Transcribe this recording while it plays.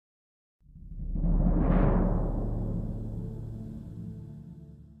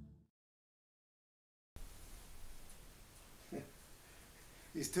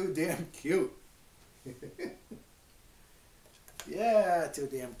He's too damn cute. Yeah, too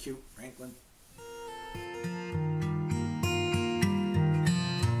damn cute, Franklin.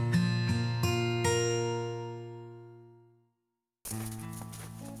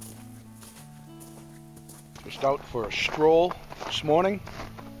 Just out for a stroll this morning,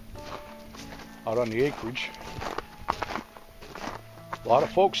 out on the acreage. A lot of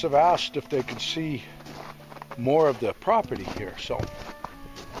folks have asked if they could see more of the property here, so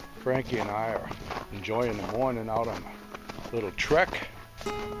Frankie and I are enjoying the morning out on a little trek.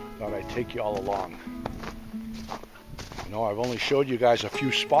 Thought I'd take you all along. You know, I've only showed you guys a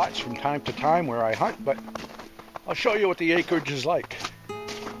few spots from time to time where I hunt, but I'll show you what the acreage is like.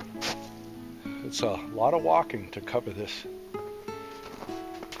 It's a lot of walking to cover this.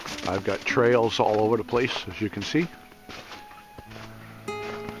 I've got trails all over the place, as you can see.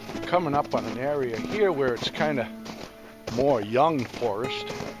 Coming up on an area here where it's kind of more young forest,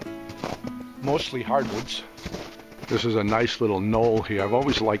 mostly hardwoods. This is a nice little knoll here. I've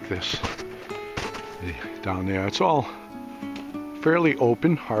always liked this. Down there, it's all fairly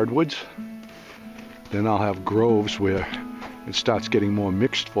open, hardwoods. Then I'll have groves where it starts getting more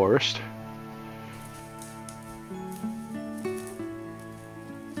mixed forest.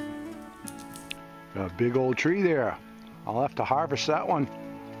 Got a big old tree there. I'll have to harvest that one.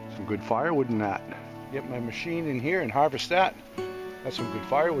 Some good firewood in that. Get my machine in here and harvest that. That's some good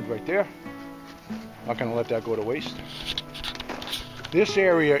firewood right there. Not gonna let that go to waste. This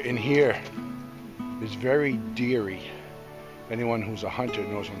area in here is very deery. Anyone who's a hunter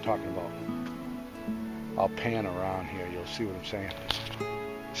knows what I'm talking about. I'll pan around here, you'll see what I'm saying.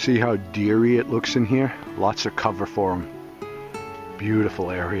 See how deery it looks in here? Lots of cover for them. Beautiful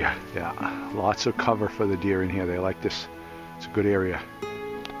area. Yeah, lots of cover for the deer in here. They like this. It's a good area.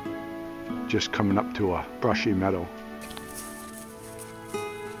 Just coming up to a brushy meadow.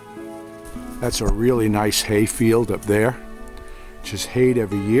 That's a really nice hay field up there. Just hayed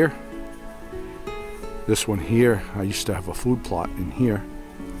every year. This one here, I used to have a food plot in here.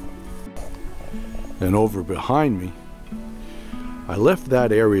 And over behind me, I left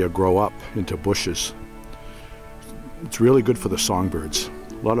that area grow up into bushes. It's really good for the songbirds.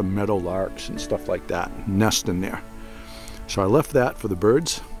 A lot of meadow larks and stuff like that nest in there. So I left that for the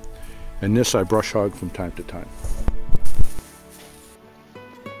birds, and this I brush hog from time to time.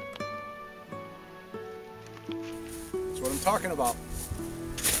 That's what I'm talking about.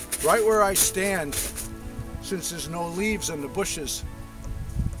 Right where I stand, since there's no leaves on the bushes,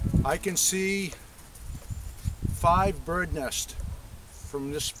 I can see 5 bird nests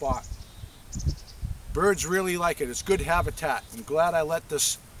from this spot. Birds really like it. It's good habitat. I'm glad I let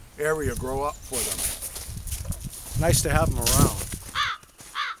this area grow up for them. Nice to have them around.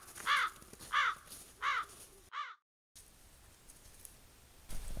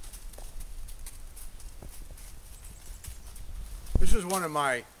 This is one of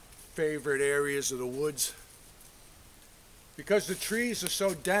my favorite areas of the woods because the trees are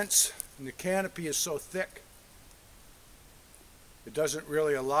so dense and the canopy is so thick. It doesn't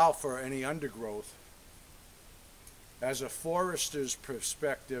really allow for any undergrowth. As a forester's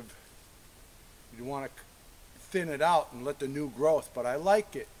perspective, you want to thin it out and let the new growth, but I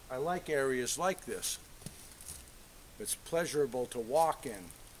like it. I like areas like this. It's pleasurable to walk in.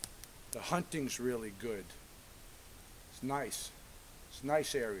 The hunting's really good. It's nice. It's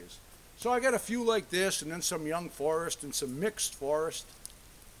nice areas. So I got a few like this, and then some young forest and some mixed forest,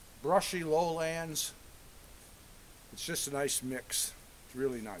 brushy lowlands. It's just a nice mix. It's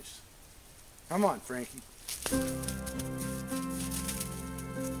really nice. Come on, Frankie.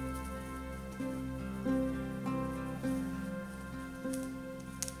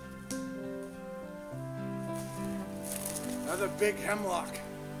 Another big hemlock.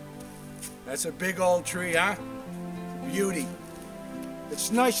 That's a big old tree, huh? Beauty. It's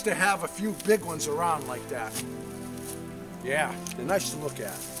nice to have a few big ones around like that. Yeah, they're nice to look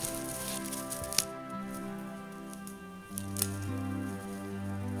at.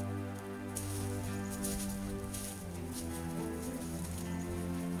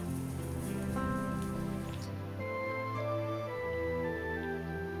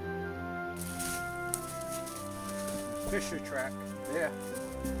 Fisher track, yeah.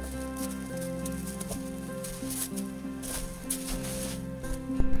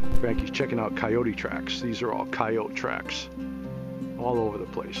 Frankie's checking out coyote tracks. These are all coyote tracks, all over the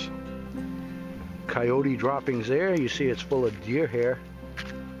place. Coyote droppings there. You see it's full of deer hair.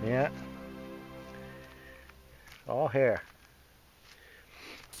 Yeah. All hair.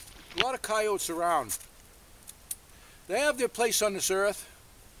 A lot of coyotes around. They have their place on this earth.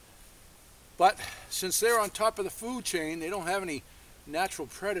 But since they're on top of the food chain, they don't have any natural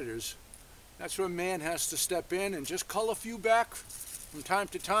predators, that's where man has to step in and just cull a few back from time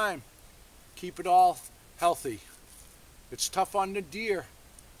to time. Keep it all healthy. It's tough on the deer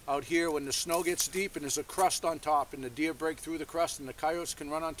out here when the snow gets deep and there's a crust on top and the deer break through the crust and the coyotes can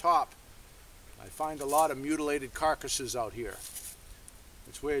run on top. I find a lot of mutilated carcasses out here.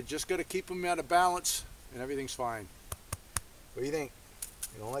 It's where you just got to keep them at a balance and everything's fine. What do you think?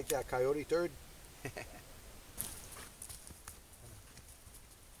 You don't like that coyote third?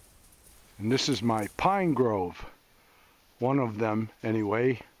 And this is my pine grove. One of them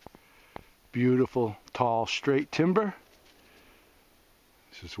anyway. Beautiful, tall, straight timber.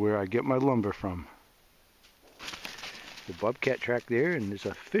 This is where I get my lumber from. The bobcat track there, and there's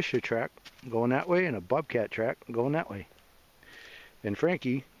a fisher track going that way and a bobcat track going that way. And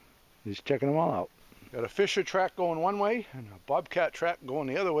Frankie is checking them all out. Got a fisher track going one way and a bobcat track going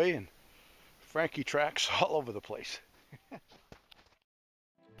the other way, and Frankie tracks all over the place.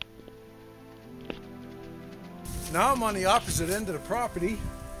 Now I'm on the opposite end of the property.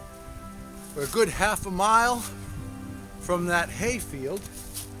 We're a good half a mile from that hay field.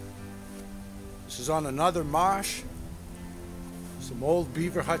 This is on another marsh. Some old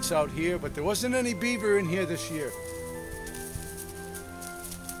beaver huts out here, but there wasn't any beaver in here this year.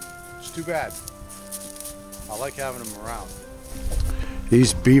 It's too bad. I like having them around.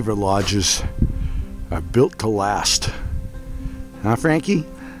 These beaver lodges are built to last. Huh, Frankie?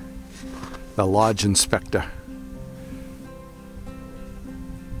 The lodge inspector.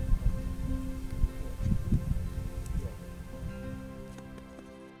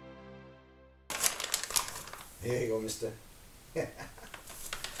 There you go, mister.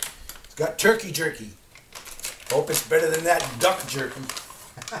 It's got turkey jerky. Hope it's better than that duck jerky.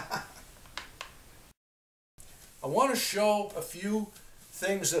 I want to show a few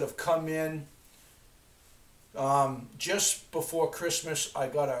things that have come in. Just before Christmas, I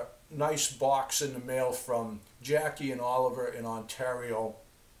got a nice box in the mail from Jackie and Oliver in Ontario.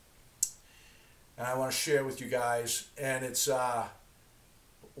 And I want to share with you guys. And it's...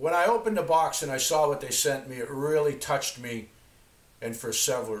 when I opened the box and I saw what they sent me, it really touched me, and for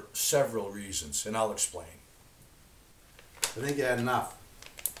several reasons, and I'll explain. I think you had enough.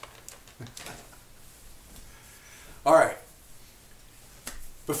 All right.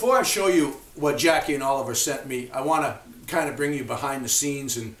 Before I show you what Jackie and Oliver sent me, I want to kind of bring you behind the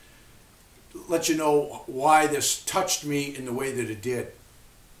scenes and let you know why this touched me in the way that it did.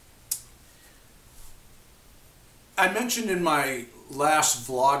 I mentioned in my last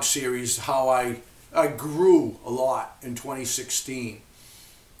vlog series how I grew a lot in 2016.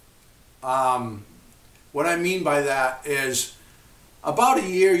 What I mean by that is about a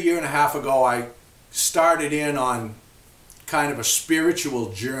year and a half ago, I started in on kind of a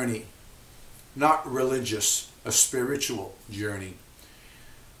spiritual journey, not religious, a spiritual journey,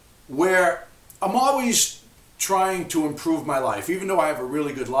 where I'm always trying to improve my life. Even though I have a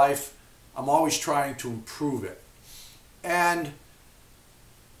really good life, I'm always trying to improve it. And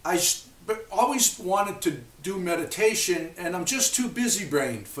I always wanted to do meditation, and I'm just too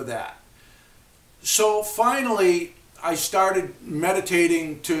busy-brained for that. So finally, I started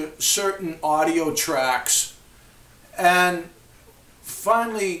meditating to certain audio tracks and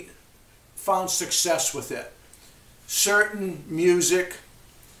finally found success with it. Certain music,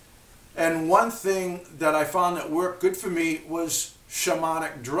 and one thing that I found that worked good for me was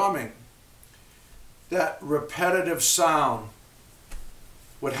shamanic drumming. That repetitive sound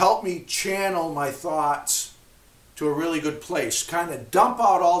would help me channel my thoughts to a really good place, kind of dump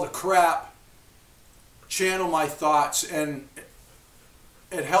out all the crap, channel my thoughts, and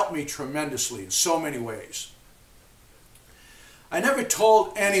it helped me tremendously in so many ways. I never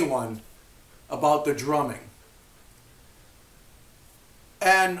told anyone about the drumming.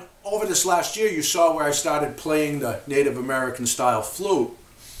 And over this last year, you saw where I started playing the Native American style flute.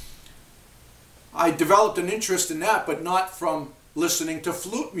 I developed an interest in that, but not from listening to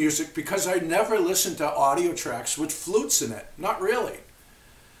flute music, because I never listened to audio tracks with flutes in it. Not really.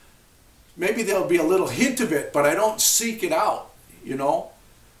 Maybe there'll be a little hint of it, but I don't seek it out, you know.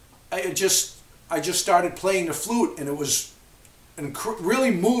 I just started playing the flute, and it was a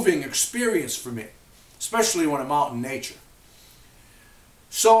really moving experience for me, especially when I'm out in nature.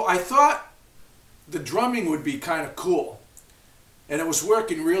 So I thought the drumming would be kind of cool, and it was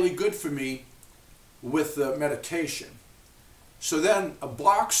working really good for me with the meditation. So then a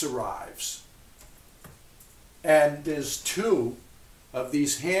box arrives, and there's two of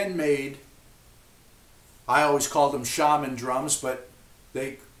these handmade, I always called them shaman drums, but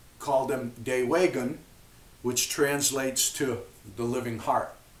they called them Dewagan, which translates to the living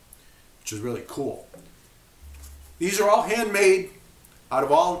heart, which is really cool. These are all handmade out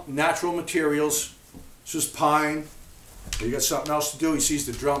of all natural materials. This is pine. You got something else to do. He sees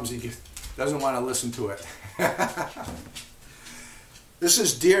the drums. He doesn't want to listen to it. This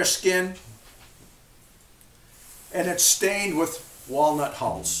is deer skin, and it's stained with walnut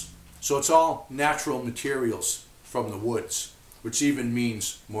hulls. So it's all natural materials from the woods, which even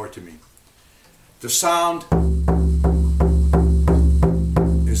means more to me. The sound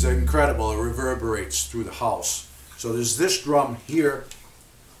is incredible. It reverberates through the house. So there's this drum here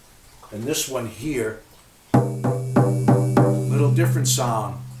and this one here. Little different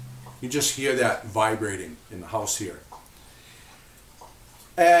sound. You just hear that vibrating in the house here.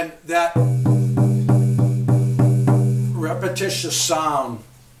 And that repetitious sound,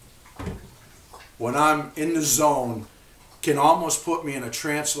 when I'm in the zone, can almost put me in a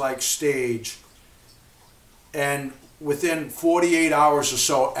trance-like stage. And within 48 hours or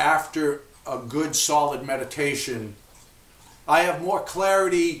so after a good solid meditation, I have more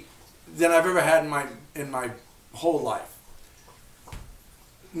clarity than I've ever had in my whole life.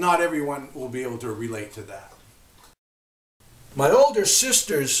 Not everyone will be able to relate to that. My older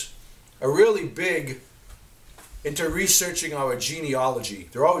sisters are really big into researching our genealogy.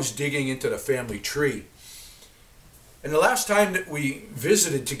 They're always digging into the family tree. And the last time that we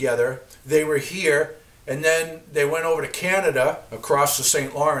visited together, they were here, and then they went over to Canada, across the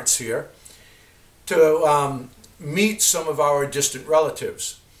St. Lawrence here, to meet some of our distant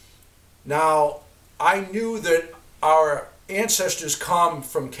relatives. Now, I knew that our ancestors come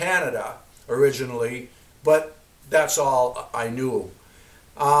from Canada originally, but that's all I knew.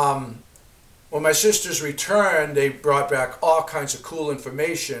 When my sisters returned, they brought back all kinds of cool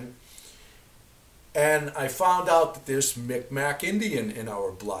information, and I found out that there's Micmac Indian in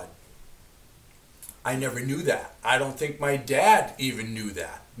our blood. I never knew that. I don't think my dad even knew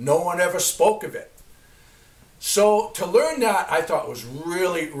that. No one ever spoke of it. So to learn that, I thought was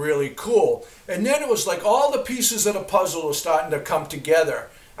really, really cool. And then it was like all the pieces of the puzzle were starting to come together.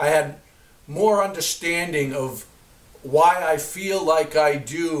 I had more understanding of why I feel like I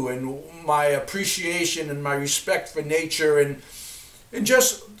do, and my appreciation and my respect for nature, and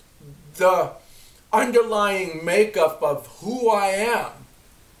just the underlying makeup of who I am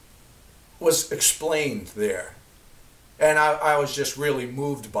was explained there. And I was just really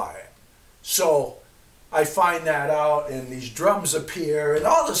moved by it. So I find that out, and these drums appear, and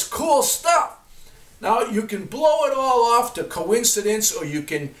all this cool stuff. Now you can blow it all off to coincidence, or you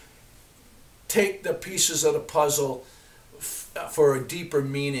can take the pieces of the puzzle for a deeper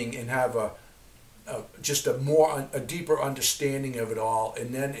meaning and have a deeper understanding of it all,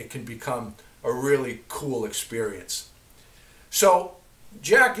 and then it can become a really cool experience. So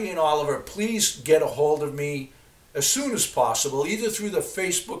Jackie and Oliver, please get a hold of me as soon as possible, either through the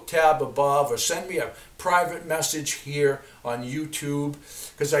Facebook tab above, or send me a private message here on YouTube,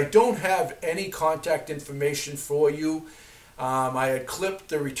 because I don't have any contact information for you. I had clipped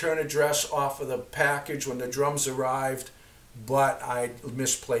the return address off of the package when the drums arrived, but I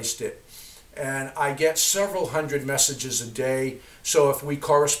misplaced it. And I get several hundred messages a day, so if we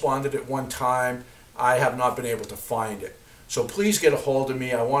corresponded at one time, I have not been able to find it. So please get a hold of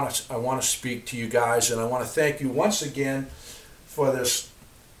me. I want to speak to you guys, and I want to thank you once again for this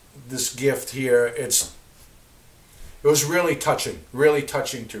gift here. It was really touching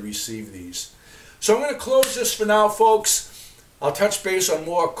to receive these. So I'm going to close this for now, folks. I'll touch base on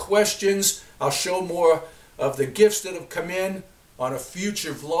more questions. I'll show more of the gifts that have come in on a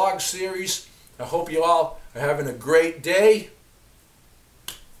future vlog series. I hope you all are having a great day.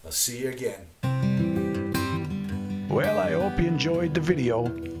 I'll see you again. Well, I hope you enjoyed the video,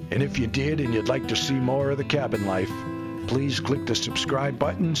 and if you did and you'd like to see more of the cabin life, please click the subscribe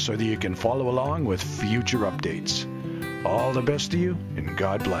button so that you can follow along with future updates. All the best to you, and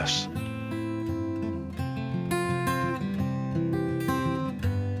God bless.